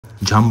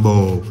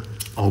Jumbo,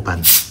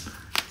 open.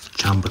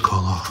 Jumbo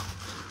Cola.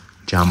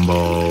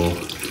 Jumbo.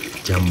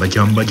 Jumbo,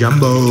 jumbo,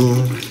 jumbo.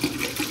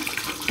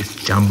 It's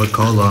Jumbo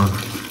Cola.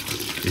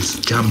 It's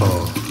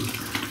Jumbo.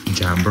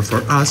 Jumbo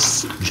for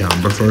us,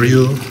 Jumbo for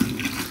you.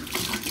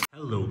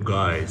 Hello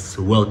guys,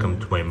 welcome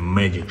to my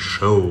magic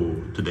show.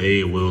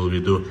 Today we will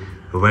do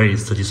a very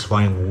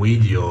satisfying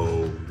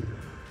video.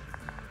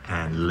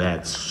 And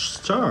let's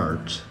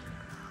start.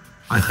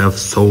 I have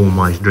so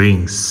much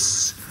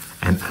drinks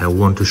and I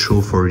want to show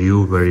for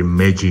you very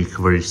magic,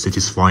 very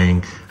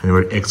satisfying and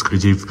very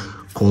exclusive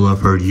cola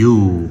for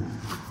you.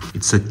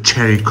 It's a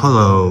cherry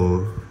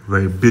cola,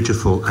 very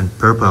beautiful and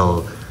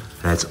purple.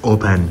 Let's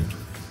open.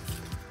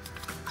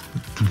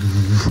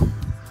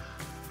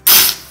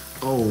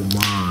 Oh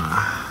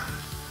my,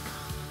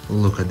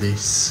 look at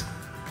this.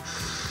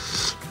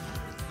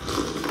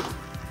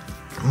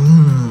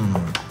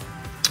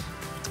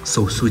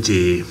 So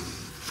sweety.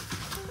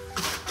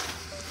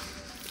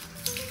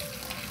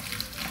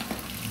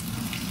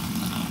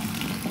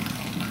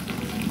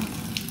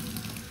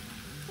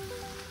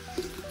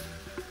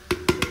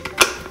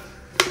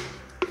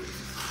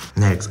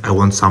 Next, I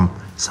want some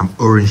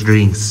orange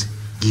drinks.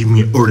 Give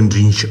me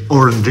orange.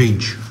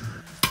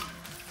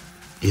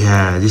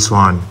 Yeah, this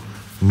one.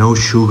 No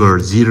sugar,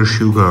 zero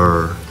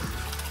sugar.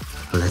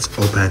 Let's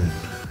open.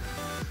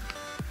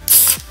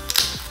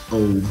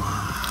 Oh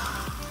my.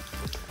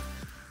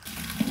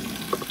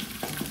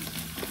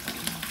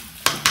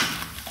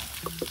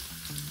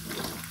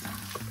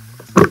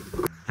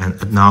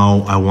 And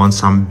now I want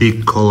some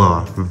big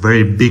cola,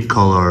 very big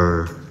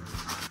cola.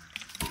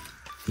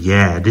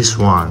 Yeah, this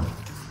one.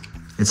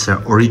 It's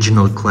an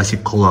original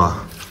classic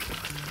cola.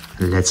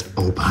 Let's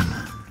open.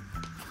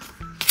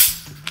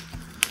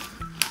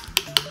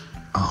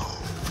 Oh.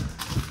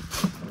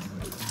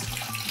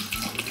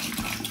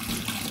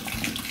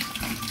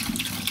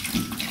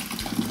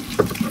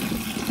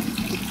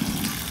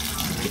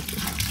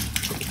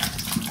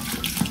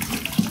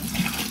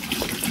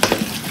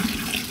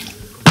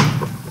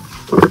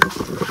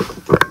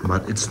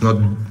 But it's not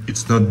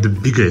the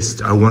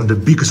biggest. I want the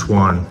biggest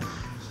one.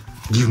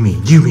 Give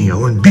me, I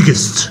want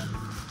biggest.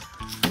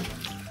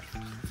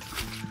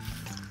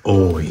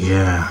 Oh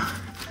yeah,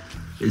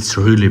 it's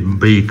really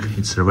big,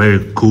 it's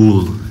very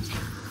cool,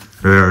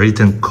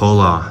 written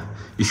cola.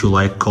 If you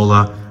like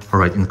cola,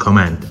 write in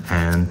comment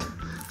and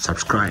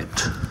subscribe.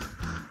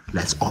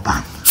 Let's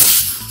open.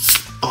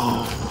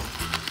 Oh.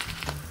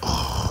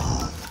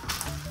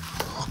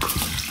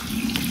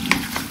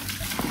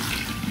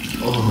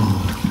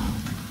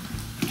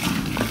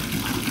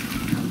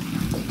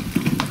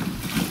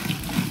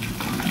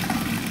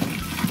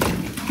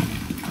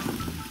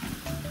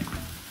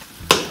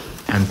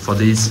 And for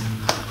this,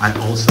 I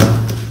also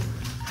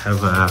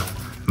have a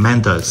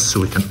Mentos, so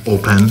we can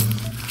open.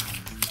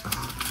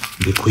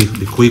 Be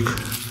quick,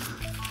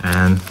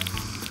 and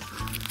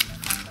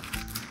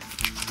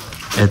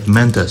add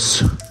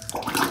Mentos.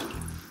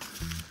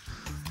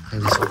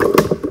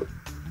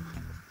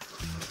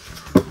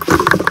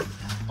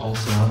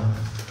 Also,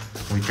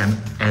 we can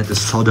add the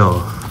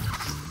soda.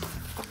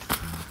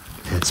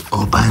 Let's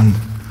open.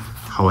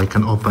 How I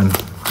can open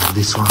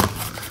this one?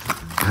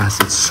 Yes,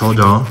 it's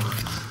soda.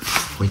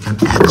 We can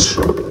add.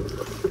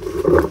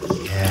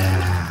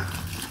 Yeah.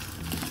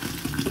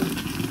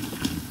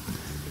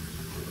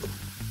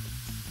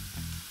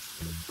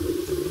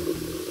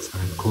 It's a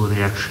cool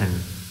reaction.